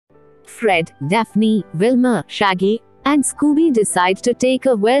Fred, Daphne, Wilma, Shaggy, and Scooby decide to take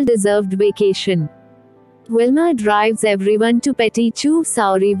a well-deserved vacation. Wilma drives everyone to Petit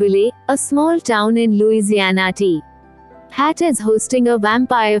Chou-Saureville, a small town in Louisiana. Hat is hosting a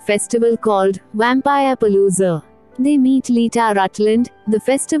vampire festival called Vampire Palooza. They meet Lita Rutland, the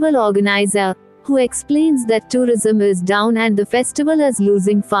festival organizer, who explains that tourism is down and the festival is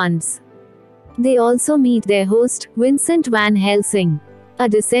losing funds. They also meet their host, Vincent Van Helsing, a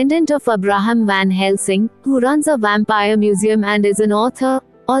descendant of Abraham Van Helsing, who runs a vampire museum and is an author,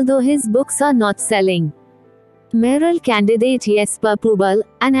 although his books are not selling. Mayoral candidate Jesper Pubel,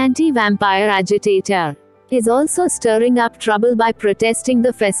 an anti-vampire agitator, is also stirring up trouble by protesting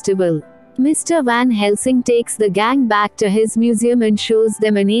the festival. Mr. Van Helsing takes the gang back to his museum and shows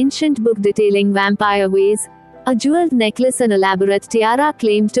them an ancient book detailing vampire ways, a jeweled necklace, an elaborate tiara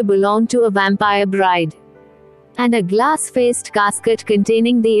claimed to belong to a vampire bride, and a glass-faced casket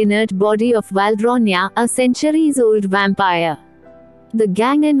containing the inert body of Valdronia, a centuries-old vampire. The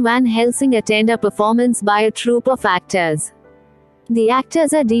gang and Van Helsing attend a performance by a troupe of actors. The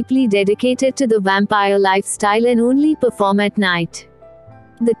actors are deeply dedicated to the vampire lifestyle and only perform at night.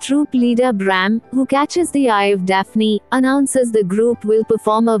 The troupe leader Bram, who catches the eye of Daphne, announces the group will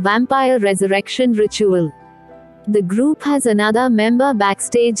perform a vampire resurrection ritual. The group has another member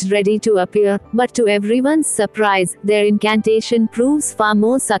backstage ready to appear, but to everyone's surprise, their incantation proves far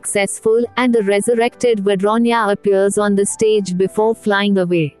more successful, and the resurrected Vadronia appears on the stage before flying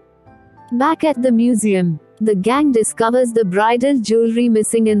away. Back at the museum, the gang discovers the bridal jewelry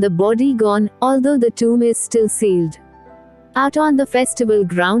missing and the body gone, although the tomb is still sealed. Out on the festival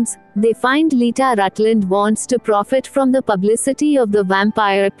grounds, they find Lita Rutland wants to profit from the publicity of the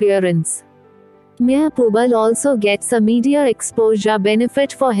vampire appearance. Mayor Pubel also gets a media exposure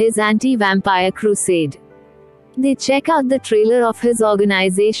benefit for his anti-vampire crusade. They check out the trailer of his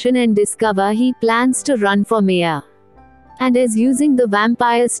organization and discover he plans to run for mayor, and is using the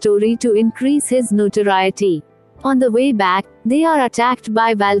vampire story to increase his notoriety. On the way back, they are attacked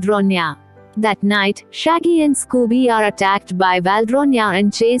by Valdronia. That night, Shaggy and Scooby are attacked by Valdronia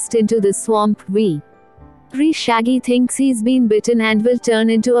and chased into the swamp. Shaggy thinks he's been bitten and will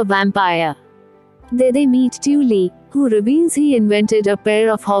turn into a vampire. There they meet Tully, who reveals he invented a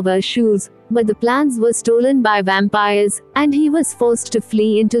pair of hovershoes, but the plans were stolen by vampires, and he was forced to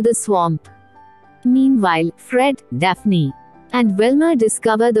flee into the swamp. Meanwhile, Fred, Daphne, and Wilma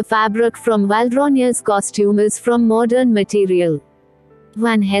discover the fabric from Valdronia's costume is from modern material.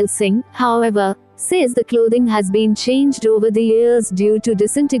 Van Helsing, however, says the clothing has been changed over the years due to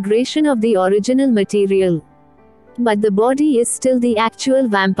disintegration of the original material, but the body is still the actual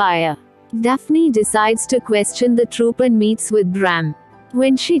vampire. Daphne decides to question the troupe and meets with Bram.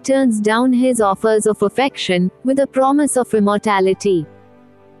 When she turns down his offers of affection, with a promise of immortality,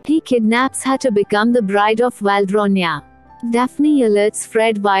 he kidnaps her to become the bride of Valdronia. Daphne alerts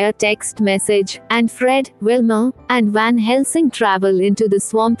Fred via text message, and Fred, Wilma, and Van Helsing travel into the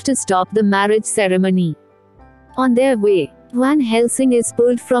swamp to stop the marriage ceremony. On their way, Van Helsing is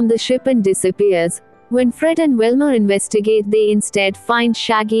pulled from the ship and disappears. When Fred and Wilma investigate, they instead find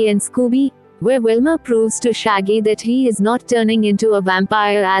Shaggy and Scooby, where Wilma proves to Shaggy that he is not turning into a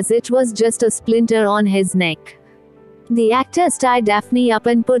vampire as it was just a splinter on his neck. The actors tie Daphne up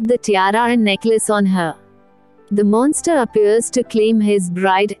and put the tiara and necklace on her. The monster appears to claim his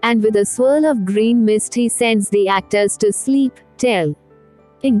bride, and with a swirl of green mist he sends the actors to sleep, telling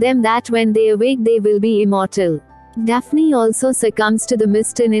them that when they awake they will be immortal. Daphne also succumbs to the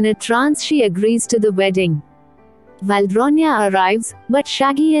mist and in a trance she agrees to the wedding. Valdronia arrives, but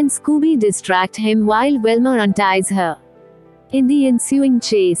Shaggy and Scooby distract him while Wilma unties her. In the ensuing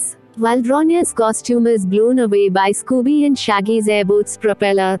chase, Valdronia's costume is blown away by Scooby and Shaggy's airboat's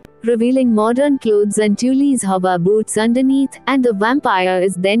propeller, revealing modern clothes and Tully's hover boots underneath, and the vampire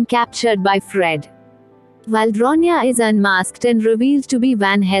is then captured by Fred. Valdronia is unmasked and revealed to be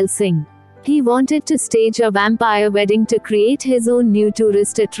Van Helsing. He wanted to stage a vampire wedding to create his own new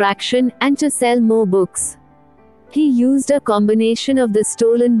tourist attraction, and to sell more books. He used a combination of the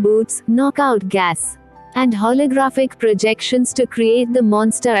stolen boots, knockout gas, and holographic projections to create the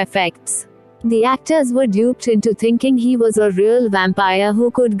monster effects. The actors were duped into thinking he was a real vampire who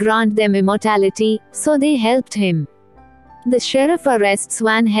could grant them immortality, so they helped him. The sheriff arrests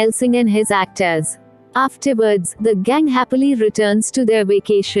Van Helsing and his actors. Afterwards, the gang happily returns to their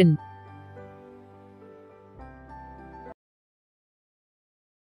vacation.